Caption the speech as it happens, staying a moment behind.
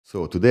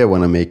So today I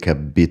want to make a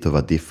bit of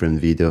a different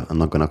video. I'm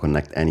not going to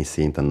connect any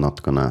synth, I'm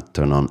not going to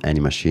turn on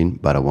any machine,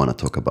 but I want to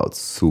talk about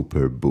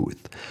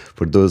Superbooth.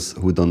 For those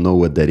who don't know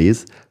what that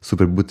is,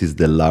 Superbooth is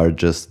the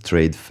largest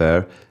trade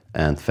fair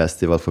and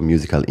festival for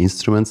musical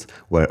instruments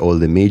where all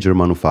the major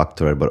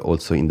manufacturers, but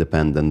also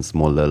independent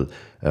smaller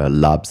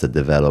labs that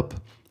develop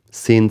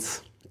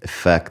synths,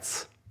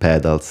 effects,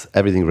 pedals,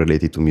 everything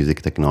related to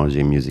music technology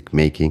and music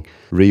making,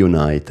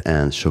 reunite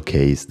and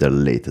showcase their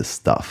latest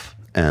stuff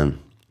and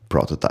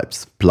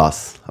prototypes,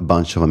 plus a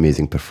bunch of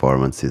amazing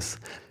performances.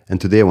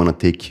 And today I want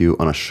to take you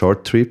on a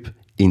short trip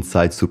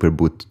inside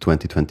Superbooth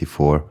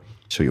 2024,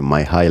 show you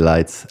my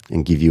highlights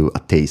and give you a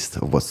taste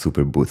of what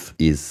Superbooth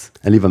is,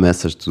 and leave a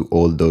message to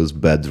all those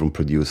bedroom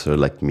producers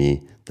like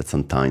me that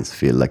sometimes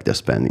feel like they're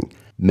spending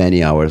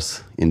many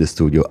hours in the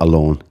studio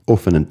alone,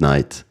 often at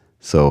night.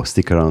 So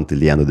stick around till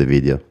the end of the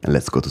video and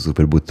let's go to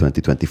Superbooth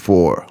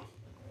 2024.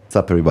 What's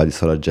up everybody,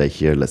 Solar Jay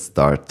here. Let's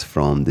start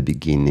from the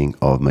beginning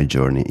of my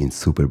journey in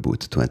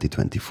Superbooth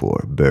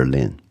 2024,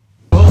 Berlin.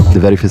 The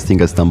very first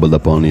thing I stumbled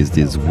upon is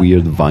this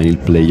weird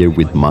vinyl player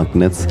with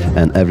magnets,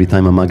 and every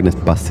time a magnet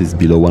passes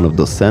below one of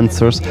those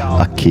sensors,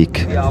 a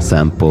kick,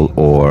 sample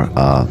or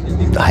a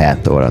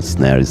hat or a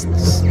snare is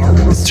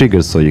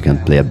triggered so you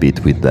can play a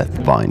bit with that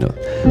vinyl.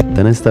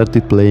 Then I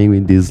started playing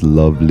with this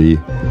lovely,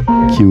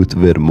 cute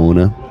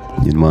Vermona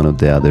in one of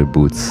the other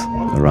booths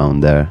around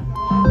there.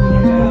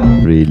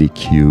 Really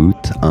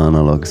cute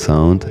analog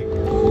sound,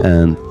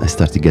 and I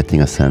started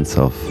getting a sense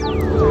of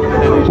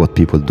what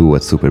people do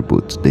at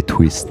Superbooth. They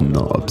twist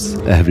knobs.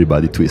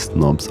 Everybody twists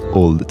knobs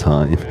all the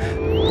time.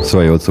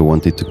 So I also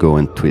wanted to go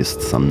and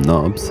twist some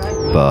knobs,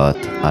 but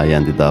I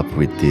ended up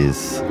with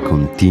this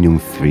Continuum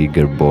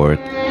fingerboard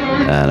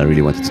and I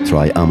really wanted to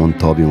try. Amon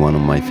Tobin, one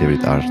of my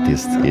favorite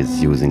artists,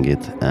 is using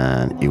it,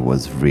 and it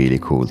was really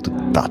cool to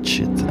touch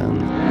it.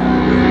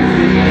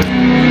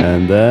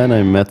 And then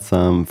I met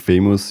some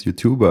famous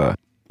YouTuber.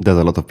 There's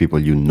a lot of people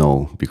you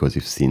know because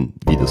you've seen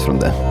videos from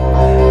them.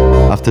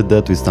 After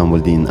that we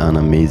stumbled in an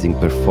amazing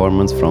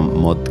performance from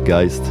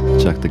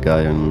Modgeist. Check the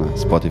guy on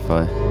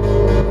Spotify.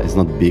 He's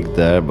not big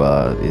there,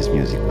 but his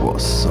music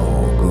was so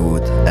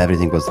good.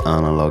 Everything was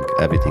analog,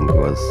 everything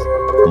was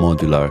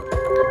modular,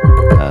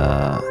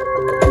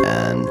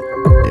 and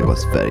it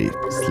was very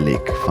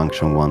slick.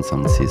 Function 1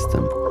 sound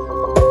system.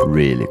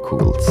 Really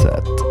cool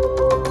set.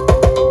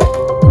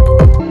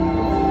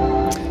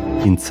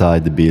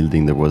 Inside the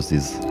building there was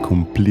this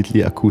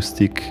completely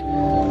acoustic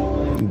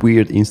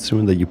weird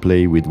instrument that you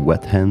play with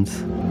wet hands,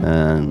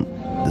 and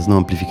there's no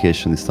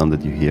amplification. The sound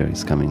that you hear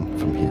is coming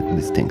from here,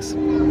 these things.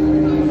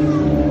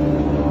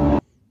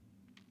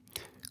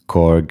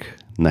 Korg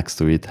next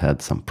to it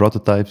had some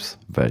prototypes,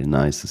 very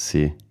nice to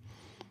see.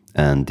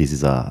 And this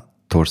is a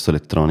torso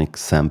electronic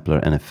sampler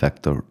and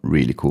effector,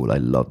 really cool, I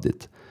loved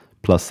it.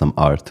 Plus some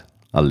art,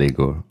 a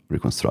Lego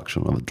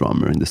reconstruction of a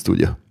drummer in the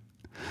studio.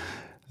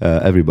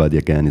 Everybody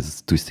again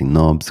is twisting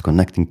knobs,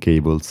 connecting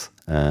cables,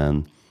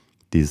 and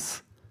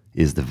this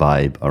is the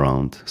vibe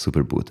around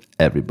Superbooth.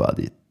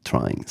 Everybody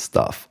trying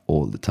stuff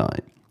all the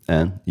time.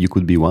 And you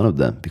could be one of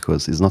them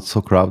because it's not so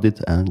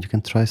crowded and you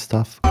can try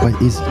stuff quite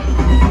easy.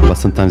 But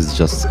sometimes it's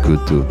just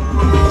good to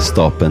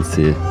stop and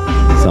see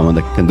someone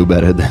that can do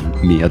better than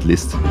me, at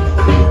least.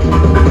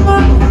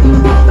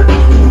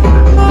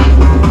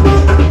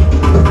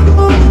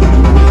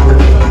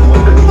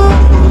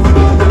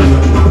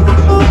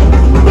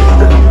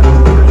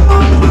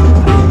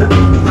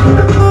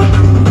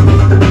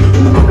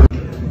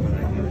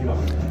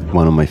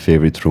 One of my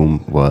favorite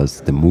rooms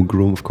was the Moog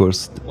room, of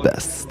course, the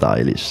best,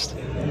 stylish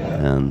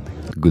and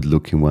good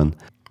looking one.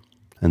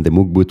 And the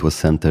Moog booth was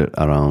centered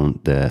around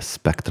the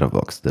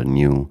Spectravox, their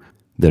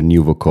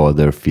new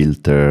vocoder,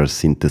 filter,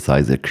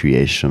 synthesizer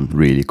creation,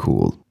 really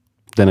cool.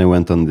 Then I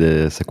went on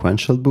the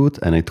Sequential booth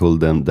and I told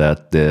them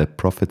that the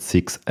Prophet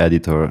 6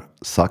 editor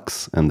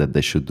sucks and that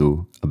they should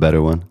do a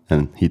better one.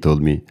 And he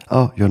told me,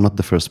 "Oh, you're not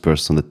the first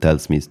person that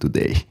tells me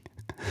today."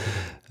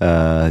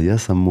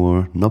 Yes, some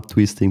more knob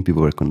twisting.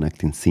 People were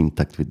connecting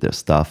Syntact with their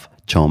stuff.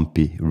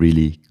 Chompi,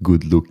 really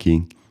good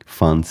looking,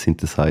 fun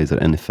synthesizer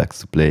and effects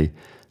to play.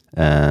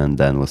 And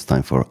then it was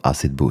time for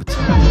Acid Boot.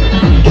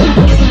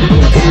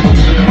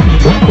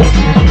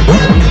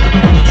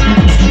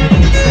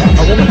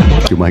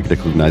 You might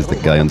recognize the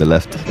guy on the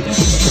left.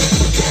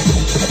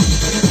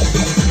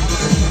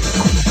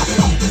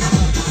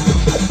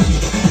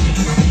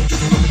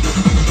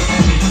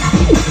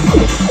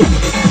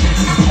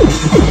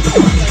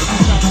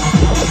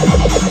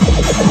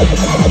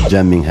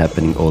 Jamming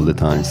happening all the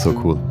time, so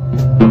cool.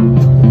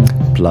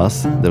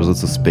 Plus, there's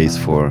also space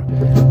for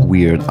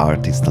weird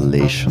art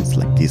installations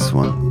like this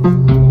one.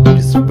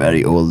 These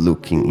very old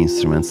looking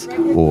instruments,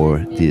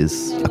 or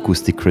this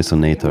acoustic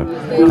resonator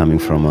coming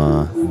from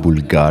a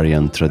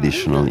Bulgarian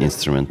traditional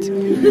instrument.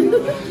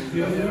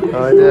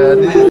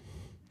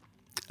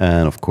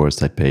 And of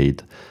course I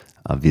paid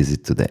a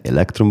visit to the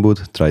Electron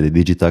booth, tried the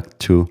Digitact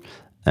 2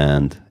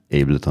 and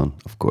Ableton,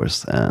 of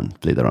course, and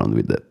played around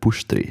with the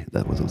Push 3.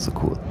 That was also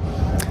cool.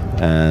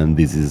 And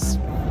this is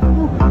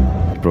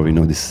probably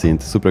know this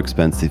synth, super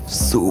expensive,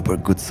 super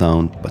good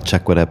sound, but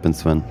check what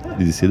happens when,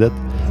 did you see that?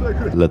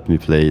 Let me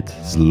play it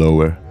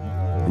slower.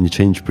 When you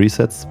change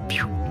presets,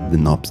 pew, the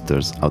knob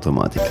stirs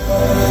automatic.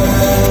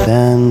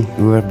 Then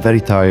we were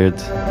very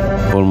tired,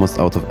 almost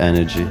out of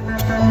energy.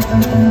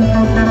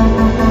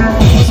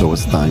 So it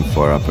was time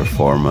for a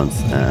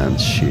performance, and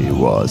she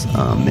was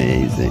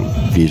amazing.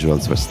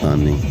 Visuals were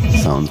stunning,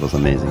 sounds was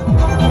amazing.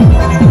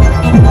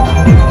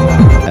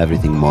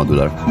 Everything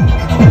modular.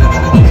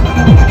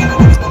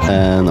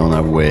 And on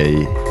our way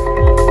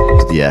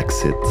to the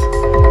exit,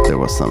 there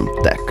was some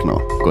techno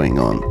going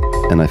on,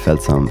 and I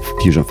felt some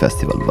Fusion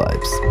Festival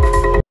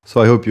vibes.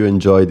 So I hope you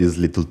enjoyed this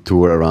little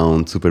tour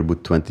around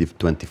Superbooth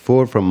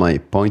 2024 from my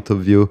point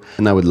of view,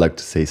 and I would like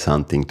to say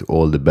something to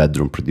all the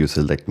bedroom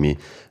producers like me.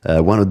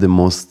 One of the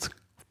most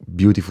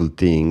beautiful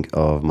thing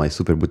of my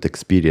Superbooth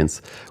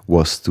experience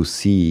was to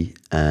see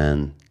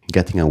and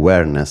getting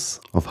awareness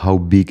of how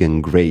big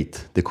and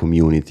great the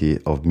community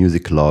of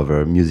music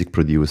lover, music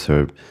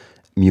producer,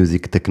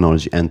 music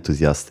technology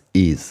enthusiast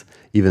is.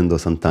 Even though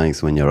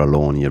sometimes when you're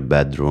alone in your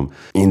bedroom,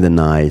 in the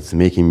night,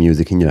 making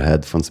music in your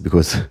headphones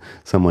because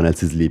someone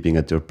else is sleeping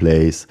at your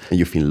place, and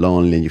you feel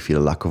lonely and you feel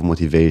a lack of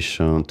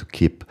motivation to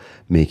keep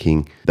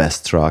making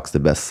best tracks, the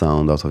best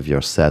sound out of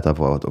your setup,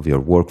 out of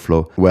your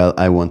workflow. Well,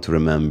 I want to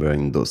remember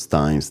in those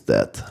times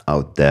that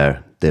out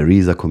there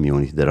is a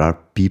community, there are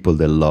people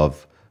that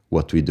love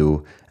what we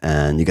do,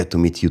 and you get to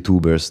meet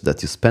YouTubers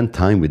that you spend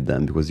time with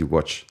them because you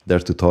watch their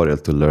tutorial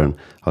to learn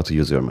how to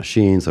use your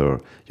machines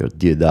or your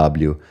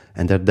DAW,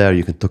 and they're there,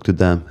 you can talk to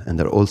them, and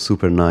they're all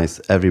super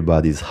nice.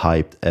 Everybody's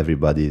hyped,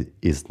 everybody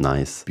is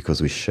nice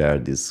because we share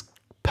this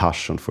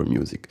passion for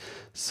music.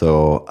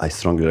 So I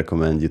strongly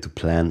recommend you to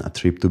plan a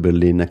trip to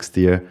Berlin next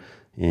year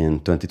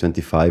in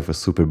 2025 for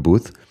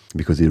Superbooth,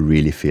 because it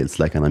really feels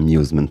like an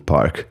amusement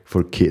park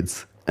for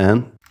kids,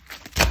 and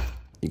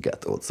you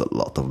get also a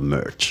lot of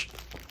merch.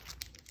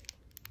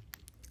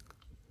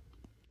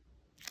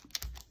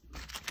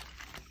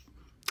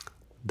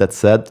 That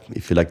said,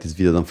 if you like this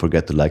video, don't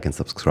forget to like and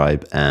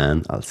subscribe,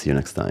 and I'll see you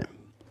next time.